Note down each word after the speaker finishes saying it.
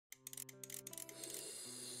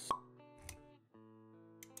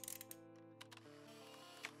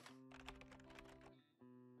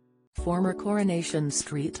Former Coronation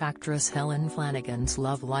Street actress Helen Flanagan's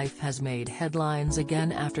love life has made headlines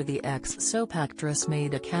again after the ex-soap actress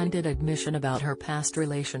made a candid admission about her past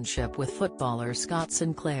relationship with footballer Scott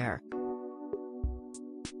Sinclair.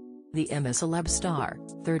 The celeb star,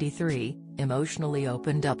 33, emotionally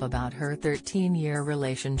opened up about her 13-year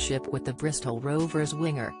relationship with the Bristol Rovers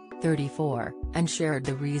winger, 34, and shared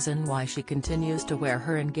the reason why she continues to wear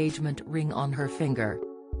her engagement ring on her finger.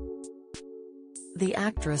 The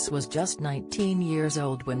actress was just 19 years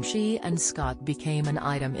old when she and Scott became an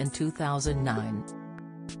item in 2009.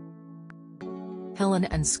 Helen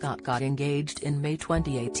and Scott got engaged in May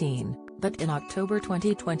 2018, but in October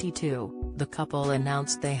 2022, the couple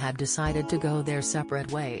announced they had decided to go their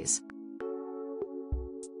separate ways.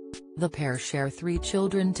 The pair share 3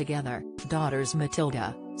 children together, daughters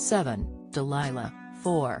Matilda, 7, Delilah,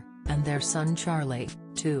 4, and their son Charlie,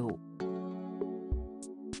 2.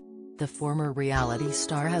 The former reality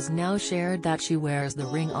star has now shared that she wears the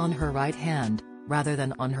ring on her right hand, rather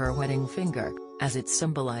than on her wedding finger, as it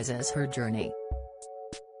symbolizes her journey.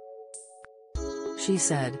 She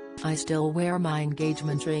said, "I still wear my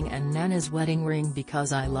engagement ring and Nana's wedding ring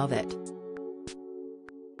because I love it.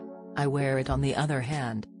 I wear it on the other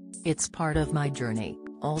hand. It's part of my journey.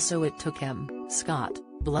 Also it took him, Scott,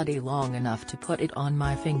 bloody long enough to put it on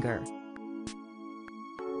my finger."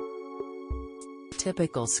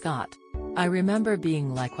 Typical Scott. "I remember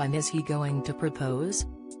being like, when is he going to propose?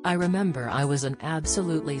 I remember I was an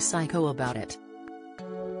absolutely psycho about it.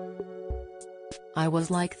 I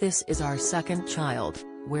was like, this is our second child,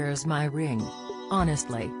 where's my ring?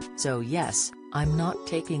 Honestly, so yes, I'm not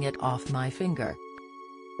taking it off my finger."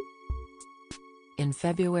 In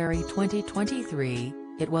February 2023,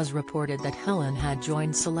 it was reported that Helen had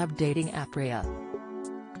joined celeb dating app Raya.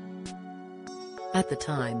 At the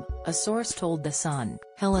time, a source told The Sun,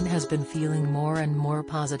 Helen has been feeling more and more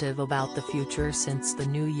positive about the future since the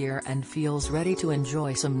new year and feels ready to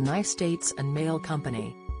enjoy some nice dates and male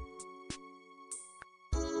company.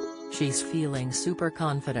 "She's feeling super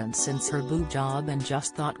confident since her boob job and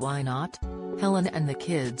just thought, why not? Helen and the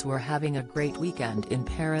kids were having a great weekend in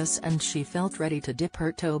Paris and she felt ready to dip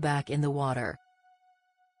her toe back in the water.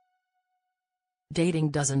 Dating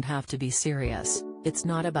doesn't have to be serious, it's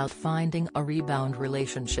not about finding a rebound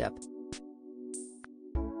relationship.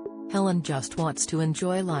 Helen just wants to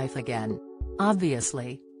enjoy life again.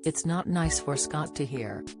 Obviously, it's not nice for Scott to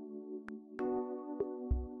hear.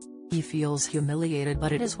 He feels humiliated,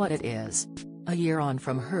 but it is what it is." A year on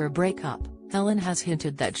from her breakup, Helen has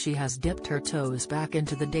hinted that she has dipped her toes back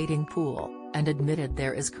into the dating pool, and admitted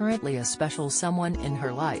there is currently a special someone in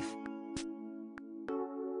her life.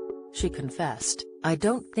 She confessed, "I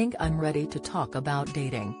don't think I'm ready to talk about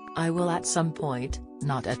dating. I will at some point,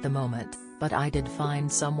 not at the moment, but I did find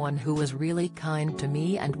someone who was really kind to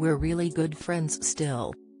me and we're really good friends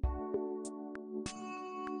still.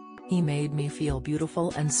 He made me feel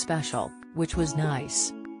beautiful and special, which was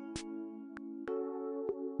nice.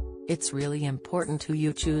 It's really important who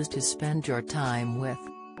you choose to spend your time with."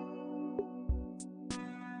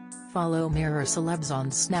 Follow Mirror Celebs on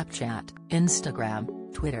Snapchat,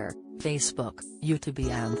 Instagram, Twitter, Facebook, YouTube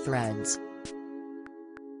and Threads.